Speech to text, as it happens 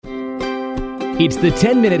It's the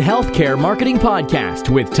 10-Minute Healthcare Marketing Podcast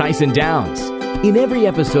with Tyson Downs. In every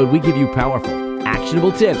episode, we give you powerful,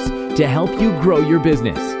 actionable tips to help you grow your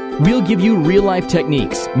business. We'll give you real-life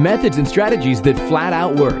techniques, methods, and strategies that flat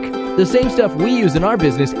out work. The same stuff we use in our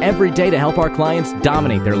business every day to help our clients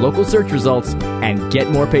dominate their local search results and get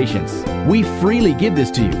more patients. We freely give this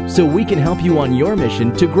to you so we can help you on your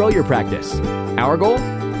mission to grow your practice. Our goal?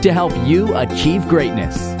 To help you achieve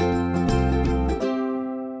greatness.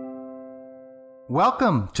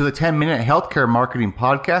 Welcome to the 10-Minute Healthcare Marketing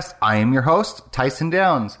Podcast. I am your host, Tyson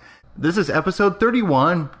Downs. This is episode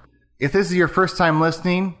 31. If this is your first time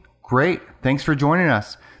listening, great. Thanks for joining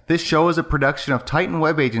us. This show is a production of Titan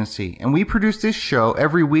Web Agency, and we produce this show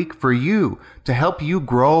every week for you to help you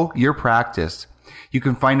grow your practice. You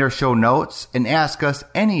can find our show notes and ask us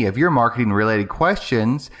any of your marketing-related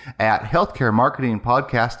questions at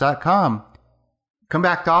healthcaremarketingpodcast.com. Come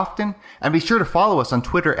back often, and be sure to follow us on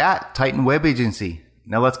Twitter at Titan Web Agency.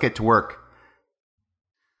 Now let's get to work.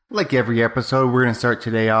 Like every episode, we're going to start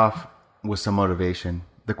today off with some motivation.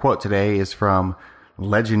 The quote today is from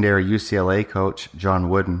legendary UCLA coach John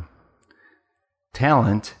Wooden.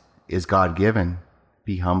 Talent is God-given.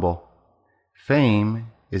 Be humble. Fame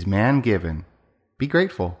is man-given. Be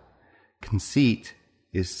grateful. Conceit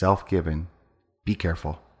is self-given. Be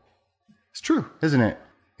careful. It's true, isn't it?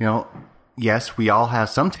 Yes, we all have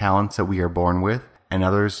some talents that we are born with, and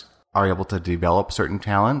others are able to develop certain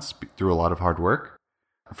talents through a lot of hard work.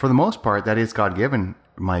 For the most part, that is God-given,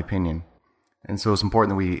 in my opinion. And so it's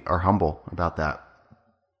important that we are humble about that.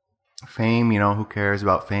 Fame, who cares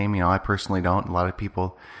about fame? I personally don't. A lot of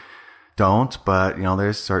people don't, but,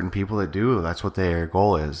 there's certain people that do. That's what their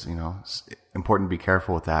goal is. It's important to be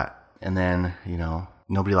careful with that. And then,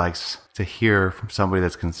 nobody likes to hear from somebody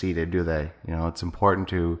that's conceited, do they? It's important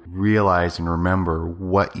to realize and remember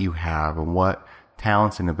what you have and what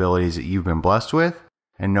talents and abilities that you've been blessed with,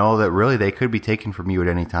 and know that really they could be taken from you at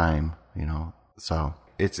any time, So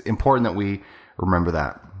it's important that we remember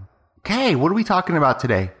that. Okay, what are we talking about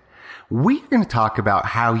today? We're going to talk about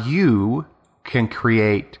how you can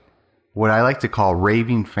create what I like to call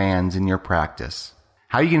raving fans in your practice.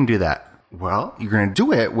 How are you going to do that? Well, you're going to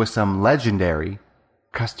do it with some legendary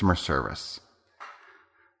customer service.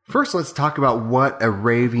 First, let's talk about what a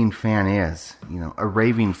raving fan is. A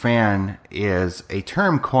raving fan is a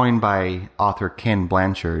term coined by author Ken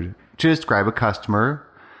Blanchard to describe a customer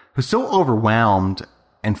who's so overwhelmed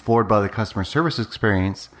and floored by the customer service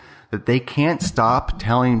experience that they can't stop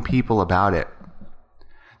telling people about it.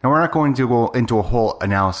 Now, we're not going to go into a whole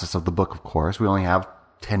analysis of the book, of course. We only have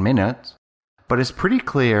 10 minutes. But it's pretty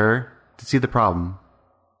clear to see the problem.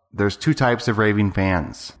 There's two types of raving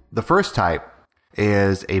fans. The first type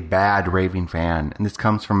is a bad raving fan, and this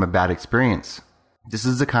comes from a bad experience. This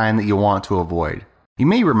is the kind that you want to avoid. You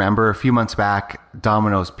may remember a few months back,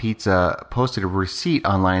 Domino's Pizza posted a receipt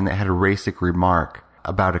online that had a racist remark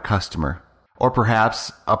about a customer. Or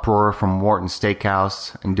perhaps uproar from Wharton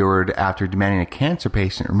Steakhouse endured after demanding a cancer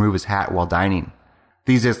patient remove his hat while dining.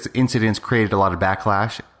 These incidents created a lot of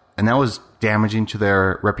backlash, and that was damaging to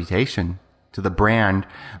their reputation, to the brand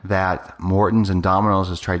that Morton's and Domino's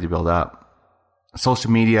has tried to build up.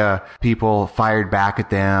 Social media people fired back at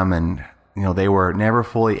them, and they were never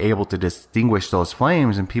fully able to distinguish those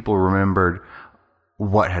flames, and people remembered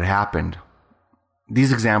what had happened.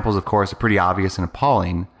 These examples, of course, are pretty obvious and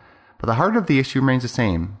appalling, but the heart of the issue remains the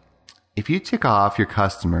same. If you tick off your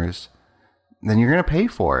customers, then you're going to pay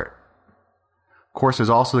for it. Of course, there's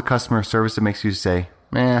also the customer service that makes you say,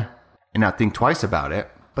 meh, and not think twice about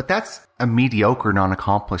it. But that's a mediocre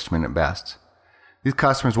non-accomplishment at best. These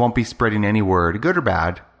customers won't be spreading any word, good or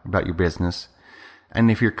bad, about your business. And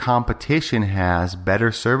if your competition has better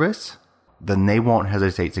service, then they won't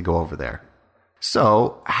hesitate to go over there.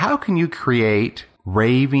 So, how can you create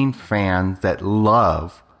raving fans that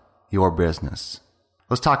love your business?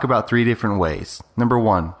 Let's talk about 3 different ways. Number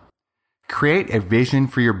 1, create a vision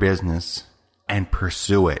for your business and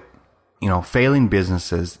pursue it. Failing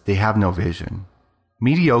businesses, they have no vision.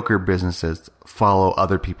 Mediocre businesses follow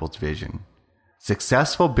other people's vision.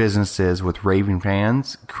 Successful businesses with raving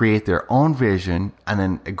fans create their own vision and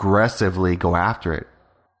then aggressively go after it.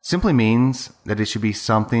 Simply means that it should be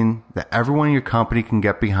something that everyone in your company can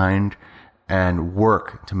get behind and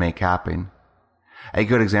work to make happen. A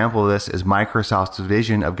good example of this is Microsoft's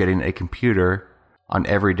vision of getting a computer on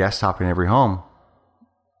every desktop in every home.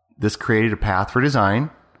 This created a path for design,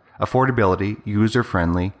 affordability,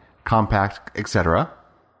 user-friendly, compact, etc.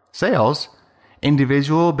 Sales,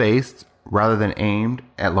 individual-based rather than aimed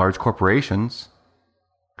at large corporations.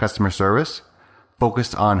 Customer service,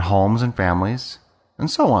 focused on homes and families,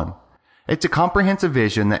 and so on. It's a comprehensive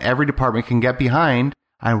vision that every department can get behind,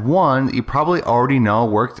 and one that you probably already know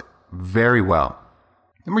worked very well.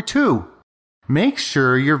 Number 2, make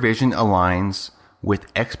sure your vision aligns with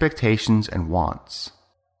expectations and wants.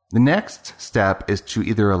 The next step is to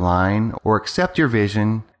either align or accept your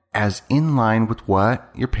vision as in line with what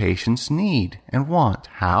your patients need and want.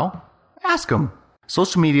 How? Ask them.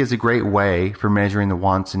 Social media is a great way for measuring the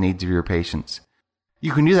wants and needs of your patients.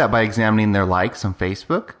 You can do that by examining their likes on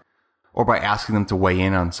Facebook or by asking them to weigh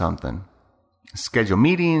in on something. Schedule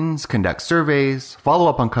meetings, conduct surveys, follow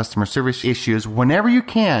up on customer service issues whenever you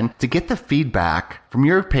can to get the feedback from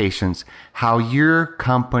your patients how your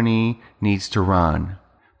company needs to run.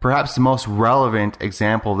 Perhaps the most relevant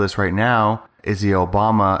example of this right now is the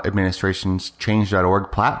Obama administration's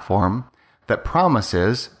Change.org platform that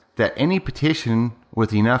promises that any petition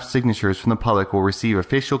with enough signatures from the public will receive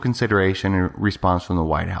official consideration and response from the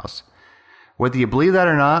White House. Whether you believe that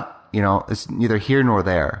or not, it's neither here nor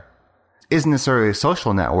there. It isn't necessarily a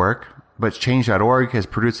social network, but Change.org has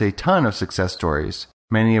produced a ton of success stories,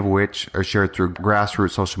 many of which are shared through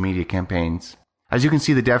grassroots social media campaigns. As you can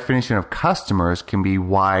see, the definition of customers can be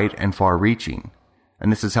wide and far-reaching, and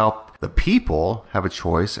this has helped the people have a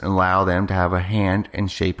choice and allow them to have a hand in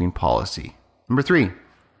shaping policy. Number 3,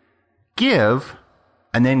 give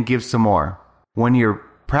and then give some more. When your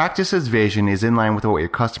practice's vision is in line with what your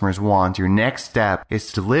customers want, your next step is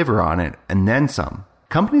to deliver on it and then some.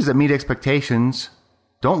 Companies that meet expectations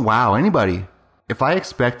don't wow anybody. If I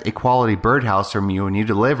expect a quality birdhouse from you and you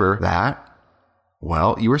deliver that,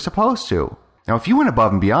 well, you were supposed to. Now, if you went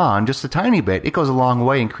above and beyond just a tiny bit, it goes a long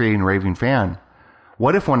way in creating a raving fan.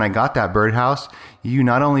 What if when I got that birdhouse, you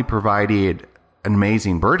not only provided an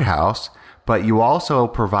amazing birdhouse, but you also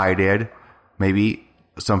provided maybe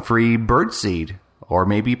some free bird seed, or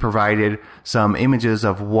maybe provided some images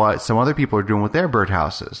of what some other people are doing with their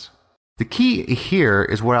birdhouses? The key here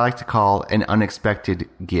is what I like to call an unexpected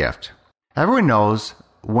gift. Everyone knows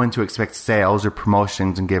when to expect sales or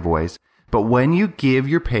promotions and giveaways, but when you give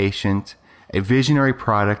your patient a visionary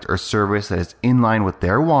product or service that is in line with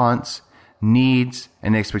their wants, needs,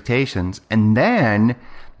 and expectations, and then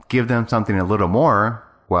give them something a little more,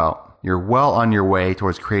 well, you're well on your way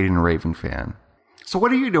towards creating a raving fan. So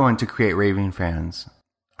what are you doing to create raving fans?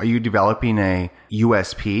 Are you developing a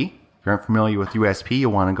USP? If you're unfamiliar with USP,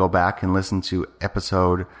 you'll want to go back and listen to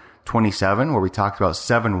episode 27, where we talked about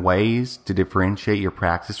 7 ways to differentiate your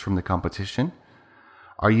practice from the competition.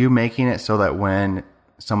 Are you making it so that when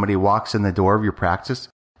somebody walks in the door of your practice,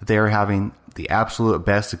 they're having the absolute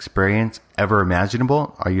best experience ever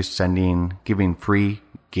imaginable? Are you giving free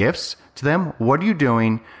gifts to them? What are you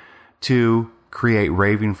doing to create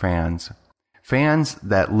raving fans? Fans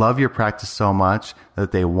that love your practice so much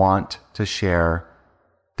that they want to share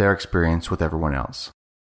their experience with everyone else.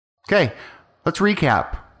 Okay, let's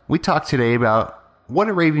recap. We talked today about what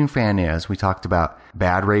a raving fan is. We talked about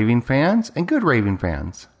bad raving fans and good raving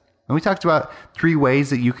fans. And we talked about 3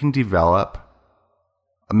 ways that you can develop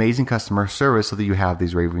amazing customer service so that you have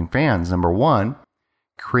these raving fans. Number 1,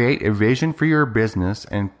 create a vision for your business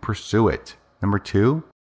and pursue it. Number 2,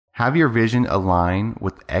 have your vision align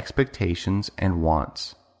with expectations and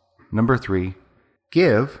wants. Number 3,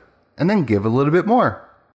 give and then give a little bit more.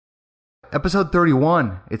 Episode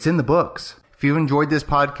 31, it's in the books. If you've enjoyed this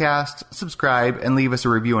podcast, subscribe and leave us a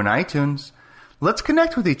review on iTunes. Let's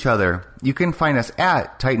connect with each other. You can find us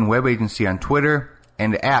at Titan Web Agency on Twitter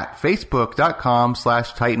and at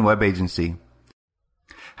facebook.com/Titan Web Agency.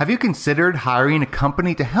 Have you considered hiring a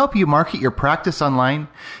company to help you market your practice online?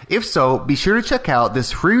 If so, be sure to check out this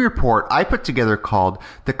free report I put together called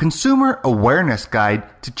The Consumer Awareness Guide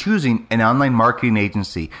to Choosing an Online Marketing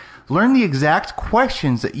Agency. Learn the exact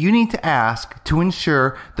questions that you need to ask to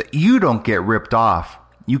ensure that you don't get ripped off.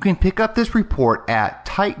 You can pick up this report at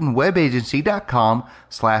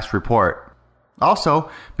titanwebagency.com/report. Also,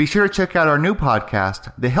 be sure to check out our new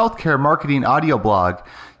podcast, the Healthcare Marketing Audio Blog.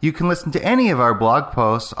 You can listen to any of our blog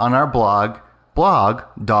posts on our blog,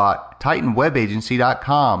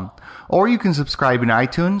 blog.titanwebagency.com, or you can subscribe in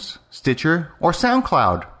iTunes, Stitcher, or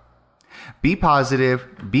SoundCloud. Be positive,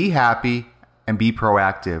 be happy, and be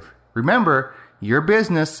proactive. Remember, your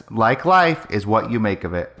business, like life, is what you make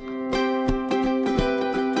of it.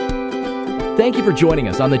 Thank you for joining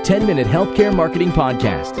us on the 10-Minute Healthcare Marketing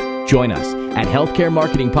Podcast. Join us at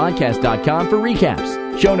healthcaremarketingpodcast.com for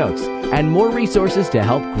recaps, show notes, and more resources to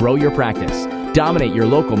help grow your practice, dominate your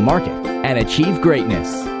local market, and achieve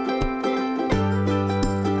greatness.